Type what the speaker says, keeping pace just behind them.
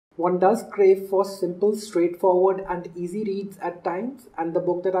One does crave for simple, straightforward and easy reads at times, and the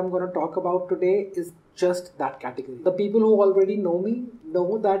book that I'm going to talk about today is just that category. The people who already know me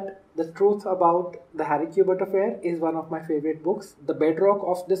know that The Truth About the Harry Qubert Affair is one of my favorite books. The bedrock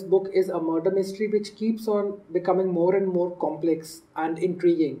of this book is a murder mystery which keeps on becoming more and more complex and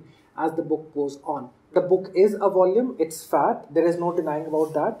intriguing as the book goes on. The book is a volume, it's fat, there is no denying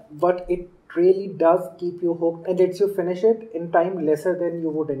about that, but it really does keep you hooked and lets you finish it in time lesser than you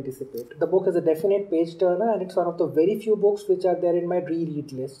would anticipate. The book is a definite page turner and it's one of the very few books which are there in my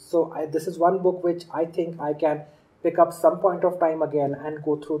reread list. So this is one book which I think I can pick up some point of time again and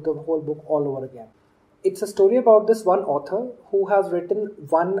go through the whole book all over again. It's a story about this one author who has written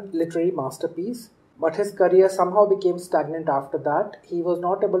one literary masterpiece, but his career somehow became stagnant after that. He was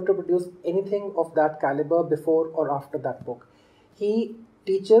not able to produce anything of that caliber before or after that book. He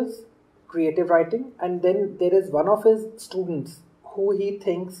teaches creative writing, and then there is one of his students who he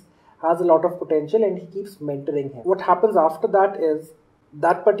thinks has a lot of potential and he keeps mentoring him. What happens after that is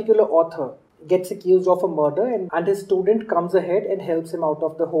that particular author gets accused of a murder and his student comes ahead and helps him out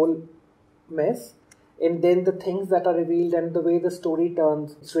of the whole mess. And then the things that are revealed and the way the story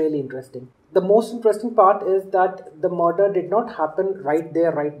turns, it's really interesting. The most interesting part is that the murder did not happen right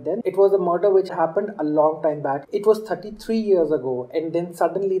there, right then. It was a murder which happened a long time back. It was 33 years ago, and then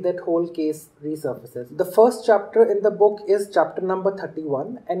suddenly that whole case resurfaces. The first chapter in the book is chapter number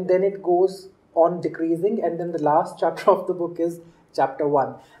 31, and then it goes on decreasing, and then the last chapter of the book is chapter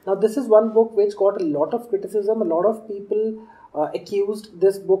 1. Now, this is one book which got a lot of criticism. A lot of people accused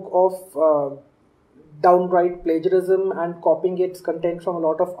this book of downright plagiarism and copying its content from a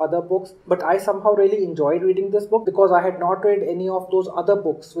lot of other books, but I somehow really enjoyed reading this book because I had not read any of those other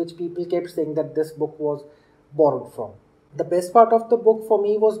books which people kept saying that this book was borrowed from. The best part of the book for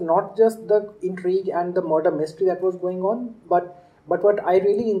me was not just the intrigue and the murder mystery that was going on, but what I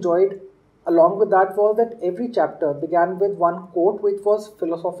really enjoyed along with that was that every chapter began with one quote which was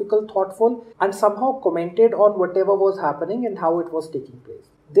philosophical, thoughtful, and somehow commented on whatever was happening and how it was taking place.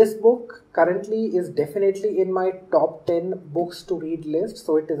 This book currently is definitely in my top 10 books to read list,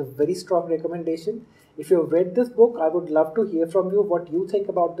 so it is a very strong recommendation. If you have read this book, I would love to hear from you what you think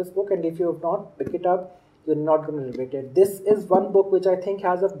about this book, and if you have not, pick it up. You're not going to regret it. This is one book which I think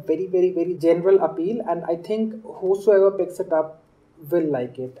has a very, very, very general appeal, and I think whosoever picks it up will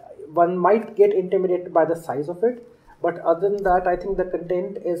like it. One might get intimidated by the size of it, but other than that, I think the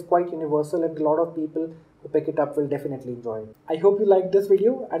content is quite universal and a lot of people who pick it up will definitely enjoy it. I hope you liked this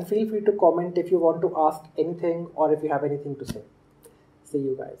video and feel free to comment if you want to ask anything or if you have anything to say. See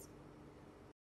you guys.